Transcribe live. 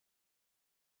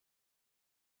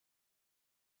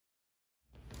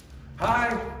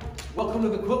Hi, welcome to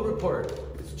the Quilt Report.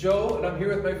 It's Joe, and I'm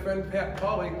here with my friend Pat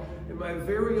Pauly in my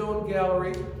very own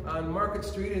gallery on Market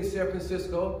Street in San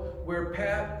Francisco, where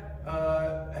Pat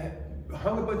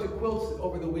hung a bunch of quilts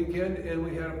over the weekend, and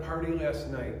we had a party last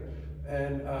night.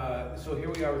 And so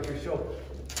here we are with your show.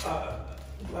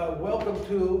 Welcome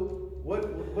to,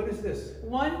 what is this?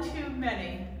 One too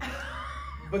many.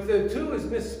 But the two is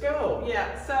misspelled.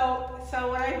 Yeah, so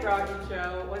what I brought you,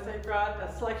 Joe, was I brought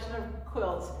a selection of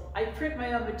quilts. I print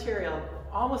my own material.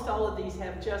 Almost all of these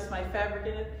have just my fabric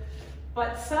in it,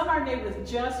 but some are made with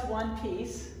just one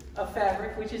piece of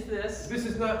fabric, which is this. This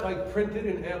is not like printed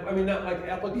and, not like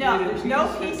applicated. No, there's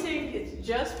no piecing, it's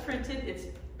just printed. It's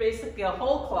basically a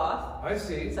whole cloth. I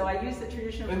see. So I use the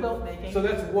traditional quilt making. So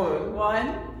that's one.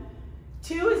 One.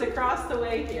 Two is across the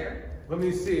way here. Let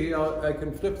me see, I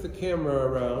can flip the camera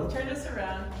around. Turn this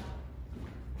around.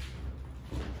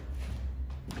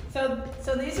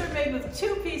 So these are made with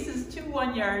two pieces, two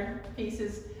 1 yard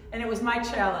pieces, and it was my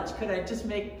challenge. Could I just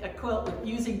make a quilt with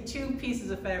using two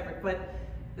pieces of fabric? But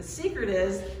the secret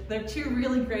is they're two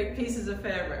really great pieces of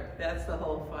fabric. That's the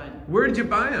whole fun. Where did you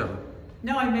buy them?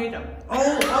 No, I made them.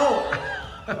 Oh!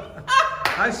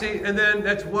 I see, and then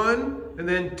that's one, and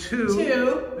then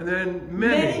two, and then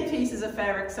many pieces of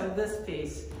fabric. So this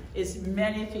piece is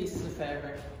many pieces of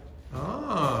fabric.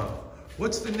 Ah,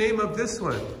 what's the name of this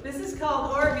one? This is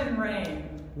called Oregon Rain.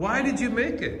 Why did you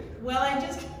make it? Well, I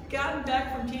just gotten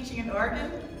back from teaching in Oregon,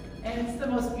 and it's the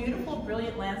most beautiful,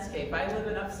 brilliant landscape. I live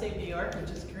in upstate New York,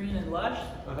 which is green and lush,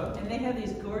 and they have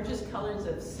these gorgeous colors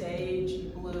of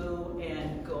sage, blue,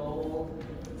 and gold.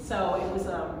 So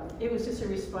it was just a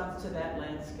response to that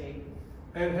landscape.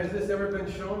 And has this ever been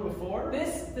shown before?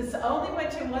 This only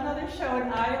went to one other show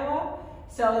in Iowa.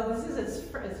 So this is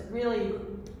it's really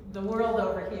the world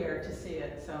over here to see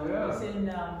it. So yeah. It's in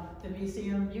the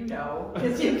museum, you know,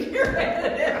 because you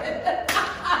curated it.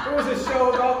 There was a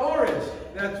show about orange.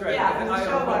 That's right. Yeah, there's a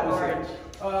show about orange.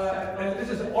 And this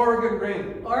is Oregon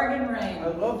Rain. Oregon Rain. I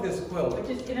love this quilt.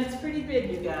 And it's pretty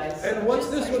big, you guys. And what's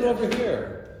this one over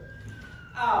here?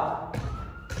 Oh,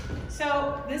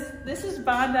 so this is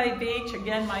Bondi Beach,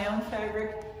 again, my own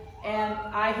fabric. And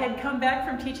I had come back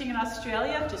from teaching in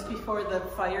Australia just before the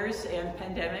fires and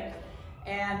pandemic.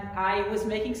 And I was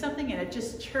making something and it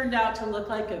just turned out to look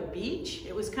like a beach.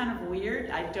 It was kind of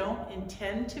weird. I don't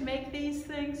intend to make these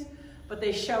things, but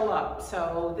they show up.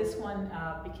 So this one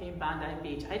became Bondi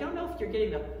Beach. I don't know if you're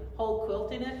getting the whole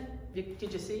quilt in it.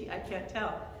 Did you see? I can't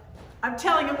tell. I'm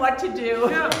telling him what to do.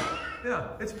 Yeah,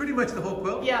 it's pretty much the whole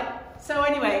quilt. Yeah, so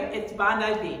anyway, it's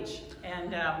Bondi Beach,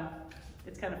 and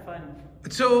it's kind of fun.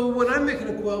 So when I'm making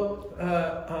a quilt,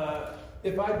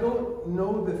 if I don't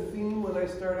know the theme when I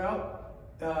start out,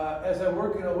 as I'm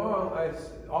working along, I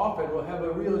often will have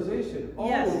a realization, oh,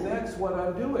 yes, that's what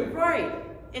I'm doing. Right,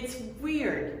 it's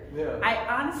weird. Yeah. I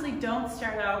honestly don't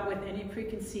start out with any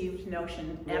preconceived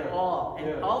notion at all,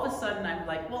 and all of a sudden I'm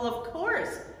like, well, of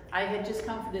course, I had just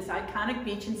come from this iconic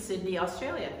beach in Sydney,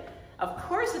 Australia. Of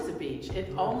course it's a beach.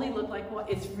 It only looked like what?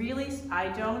 It's really, I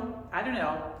don't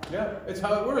know. Yeah, it's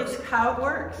how it works. It's how it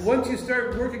works. Once you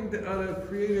start working on a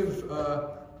creative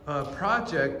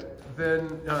project,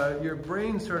 then your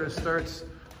brain sort of starts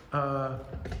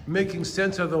making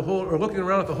sense of the whole, or looking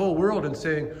around at the whole world and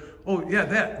saying, oh yeah,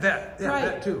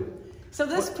 that too. So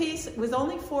this piece was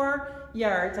only 4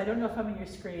 yards. I don't know if I'm on your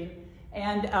screen.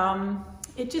 And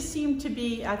it just seemed to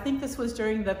be, I think this was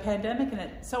during the pandemic,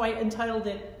 so I entitled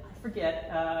it, I forget,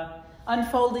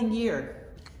 Unfolding Year,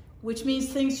 which means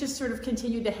things just sort of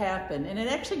continue to happen. And it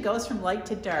actually goes from light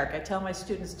to dark. I tell my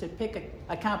students to pick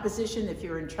a composition if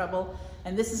you're in trouble.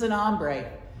 And this is an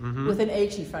ombre with an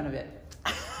H in front of it.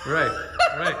 Right.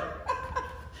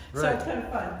 So it's kind of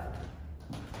fun.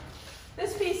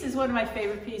 This piece is one of my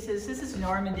favorite pieces. This is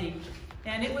Normandy.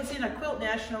 And it was in a Quilt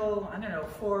National, I don't know,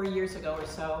 4 years ago or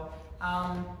so.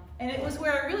 And it was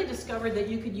where I really discovered that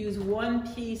you could use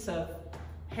one piece of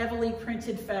heavily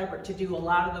printed fabric to do a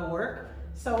lot of the work.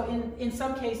 So in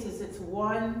some cases, it's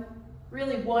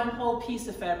really one whole piece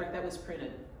of fabric that was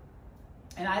printed.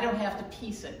 And I don't have to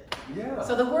piece it. Yeah.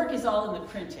 So the work is all in the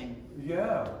printing.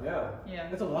 Yeah.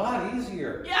 It's a lot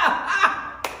easier.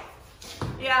 Yeah.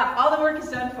 Yeah, all the work is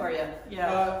done for you.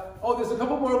 Yeah. Oh, there's a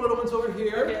couple more little ones over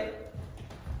here. Okay.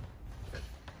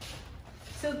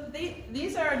 So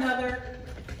these are another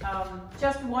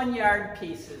just 1 yard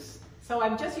pieces. So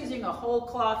I'm just using a whole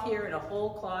cloth here and a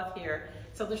whole cloth here.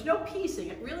 So there's no piecing,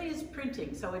 it really is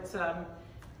printing. So it's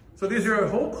so these are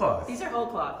whole cloth. These are whole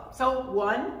cloth. So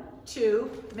 1, 2,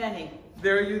 many.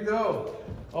 There you go.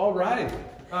 All right.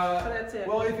 So that's it.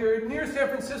 Well, if you're near San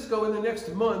Francisco in the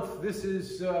next month, this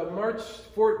is March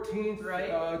 14th, right.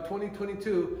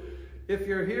 2022. if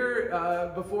you're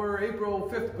here before April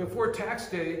 5th, before tax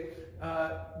day,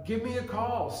 give me a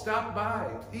call, stop by,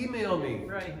 email me,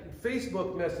 right.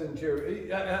 Facebook Messenger,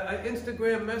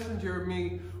 Instagram Messenger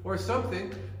me or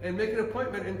something, and make an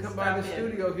appointment and come by the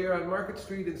studio here on Market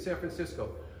Street in San Francisco.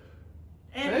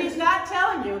 And he's not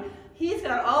telling you, he's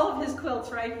got all of his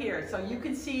quilts right here, so you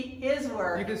can see his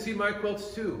work. You can see my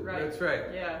quilts too. Right. That's right.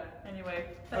 Yeah. Anyway,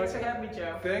 thanks for having me,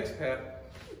 Joe. Thanks, Pat.